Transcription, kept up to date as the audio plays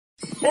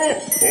Listen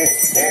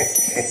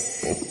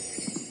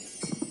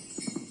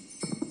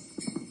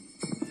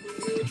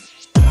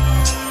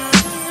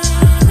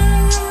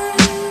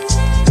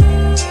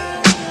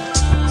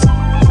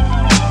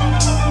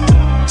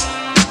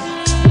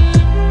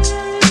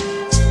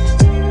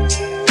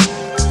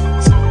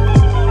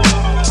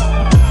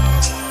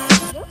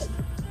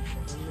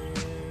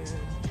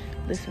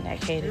to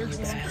that cadence,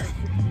 you guys.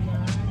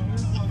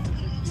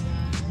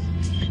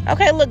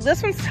 Okay, look,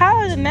 this one's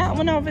taller than that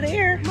one over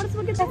there. Let's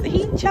look at that.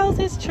 He chose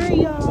his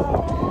tree,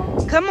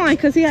 y'all. Come on,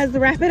 because he has to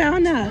wrap it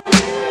on up.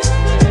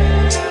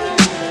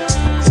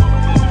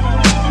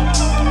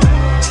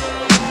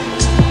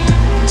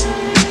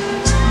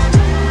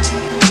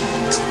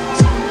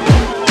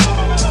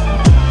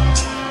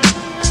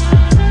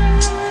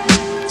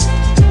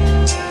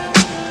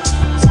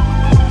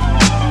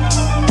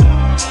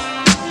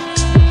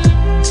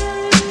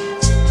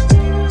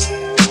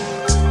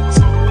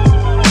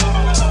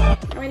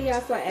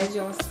 So as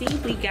y'all see,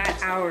 we got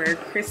our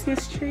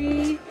Christmas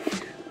tree.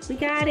 We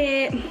got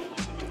it.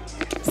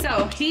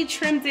 So he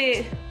trimmed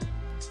it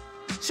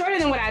shorter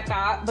than what I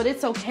thought, but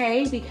it's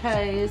okay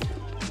because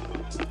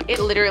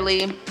it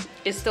literally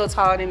is still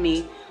taller than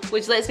me,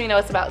 which lets me know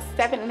it's about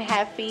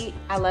 7.5 feet.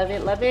 I love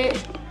it, love it.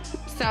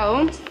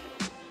 So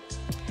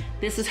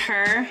this is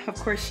her. Of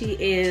course, she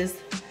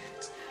is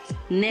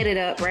netted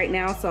up right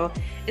now, so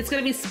it's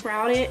gonna be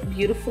sprouted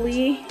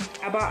beautifully.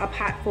 I bought a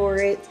pot for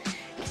it.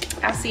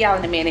 I'll see y'all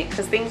in a minute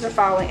because things are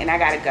falling and I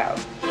gotta go.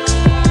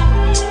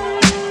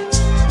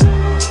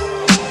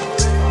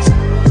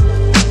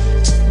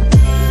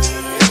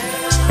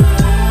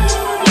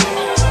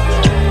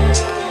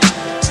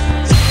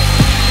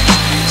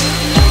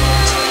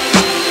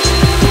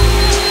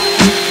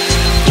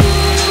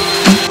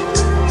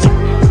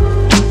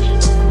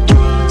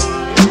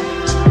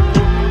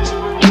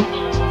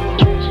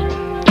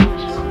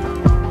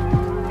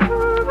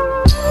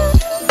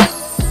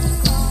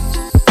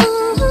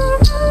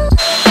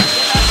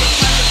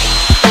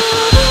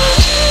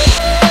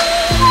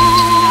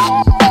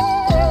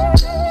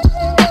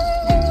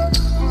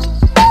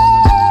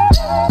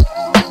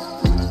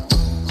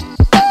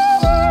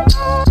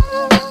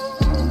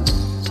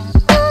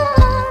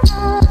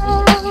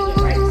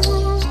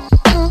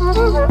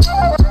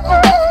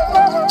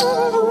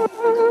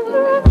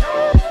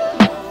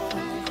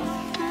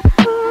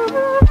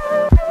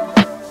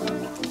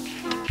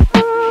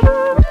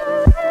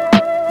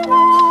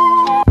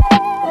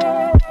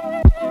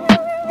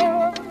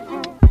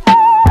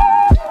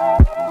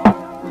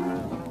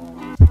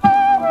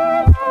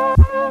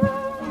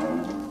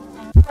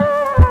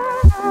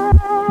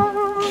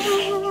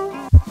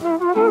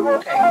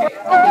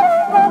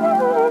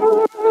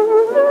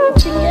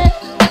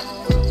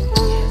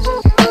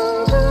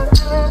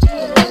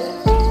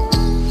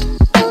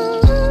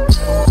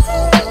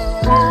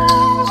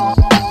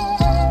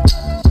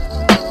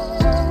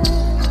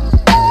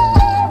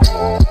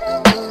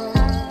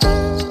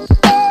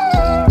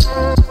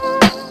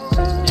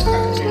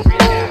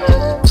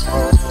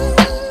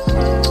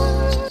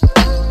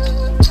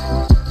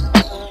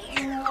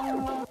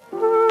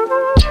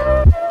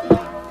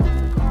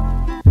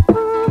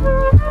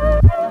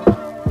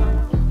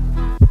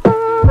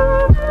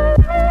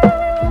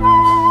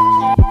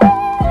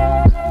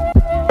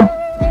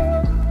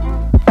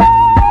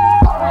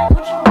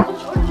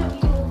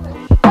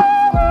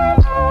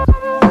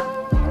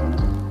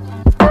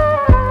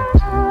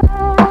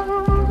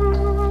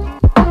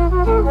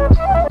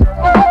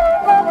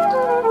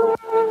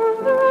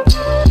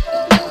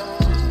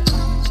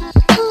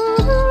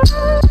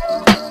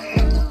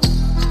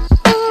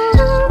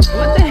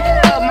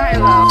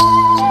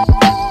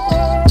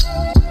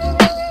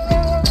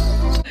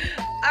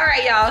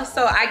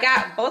 So I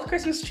got both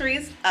Christmas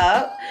trees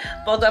up.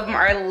 Both of them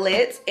are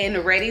lit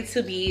and ready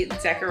to be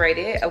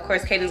decorated. Of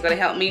course, Caden's gonna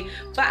help me,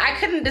 but I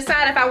couldn't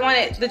decide if I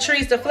wanted the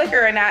trees to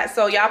flicker or not.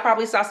 So y'all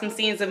probably saw some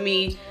scenes of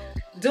me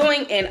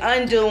doing and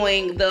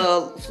undoing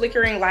the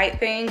flickering light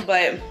thing,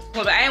 but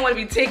I didn't want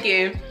to be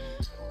ticking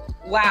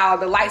while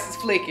the lights is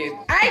flicking.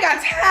 I ain't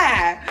got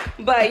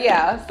time. But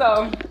yeah,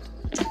 so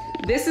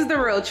this is the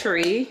real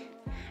tree.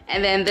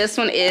 And then this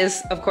one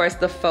is, of course,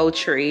 the faux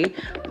tree.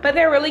 But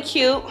they're really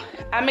cute.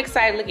 I'm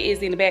excited. Look at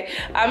Izzy in the back.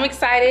 I'm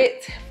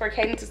excited for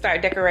Caden to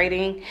start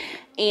decorating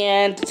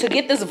and to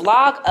get this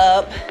vlog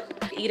up,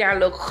 eat our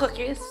little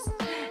cookies,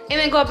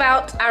 and then go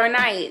about our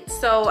night.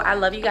 So I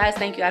love you guys.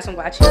 Thank you guys for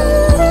watching.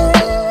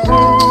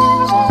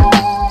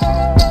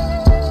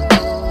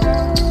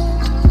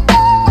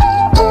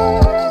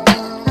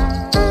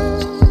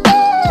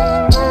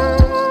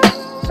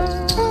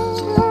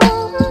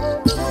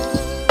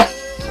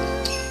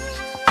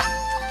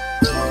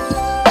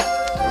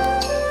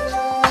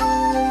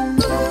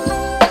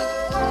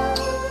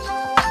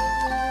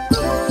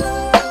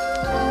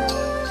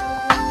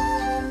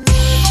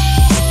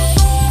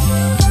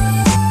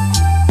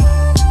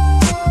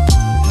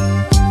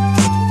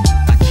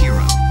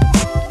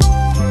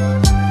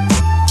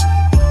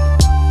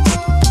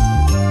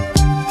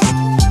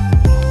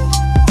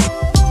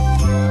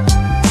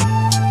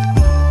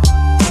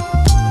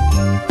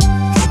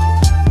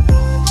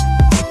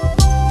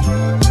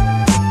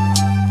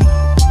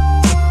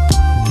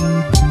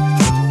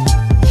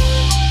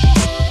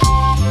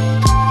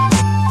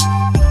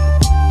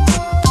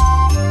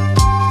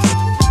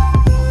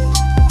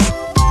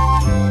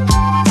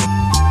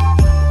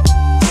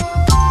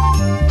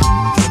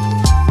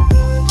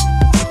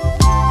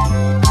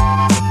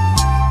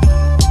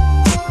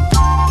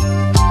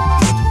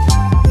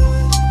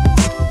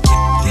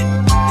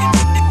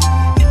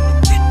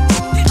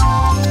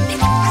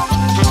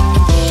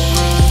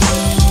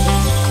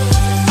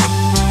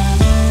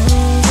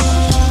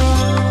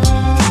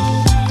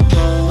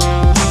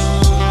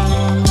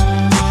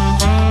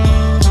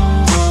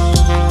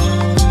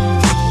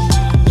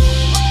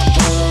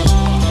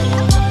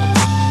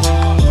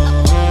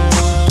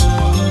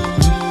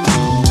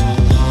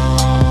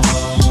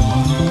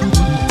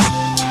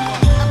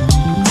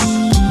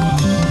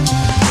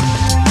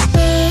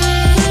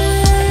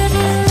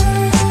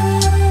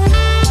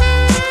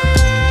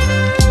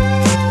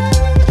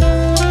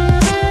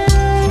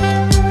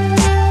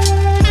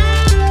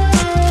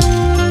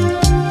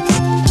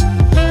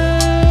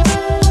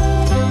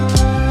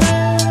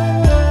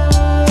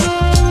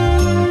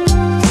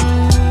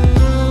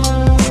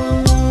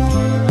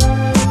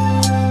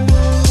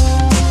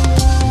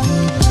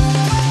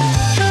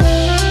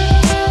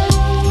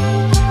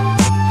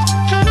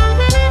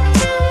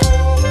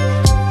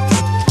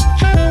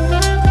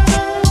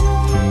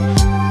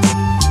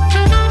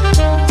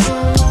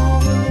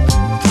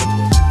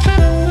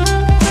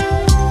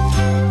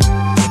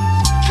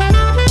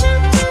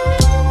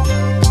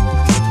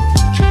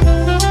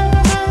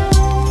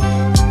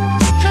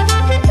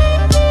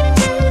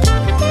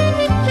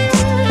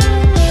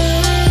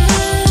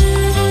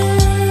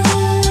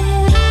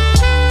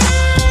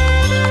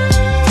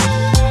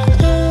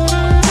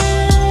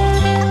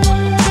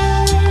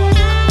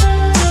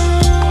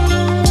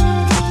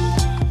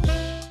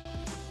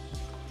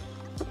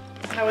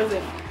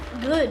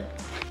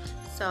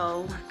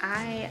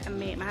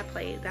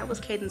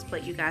 Caden's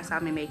plate you guys saw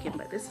me making,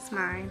 but this is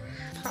mine.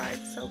 Oh,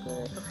 it's so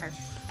good. Okay,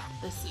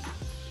 let's see.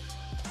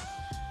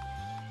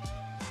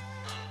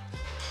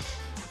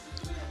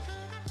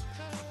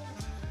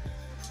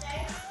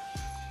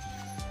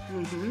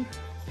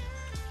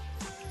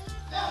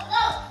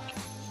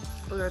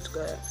 Oh, that's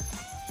good.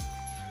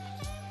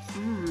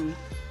 It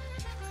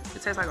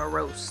tastes like a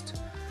roast.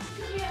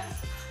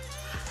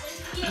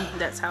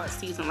 That's how it's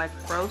seasoned, like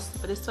roast,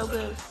 but it's so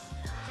good.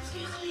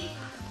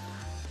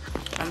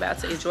 I'm about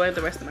to enjoy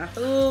the rest of my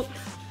food,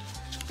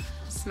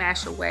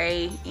 smash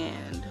away,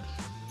 and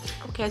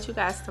I'll catch you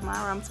guys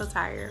tomorrow. I'm so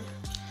tired.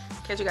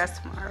 Catch you guys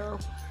tomorrow.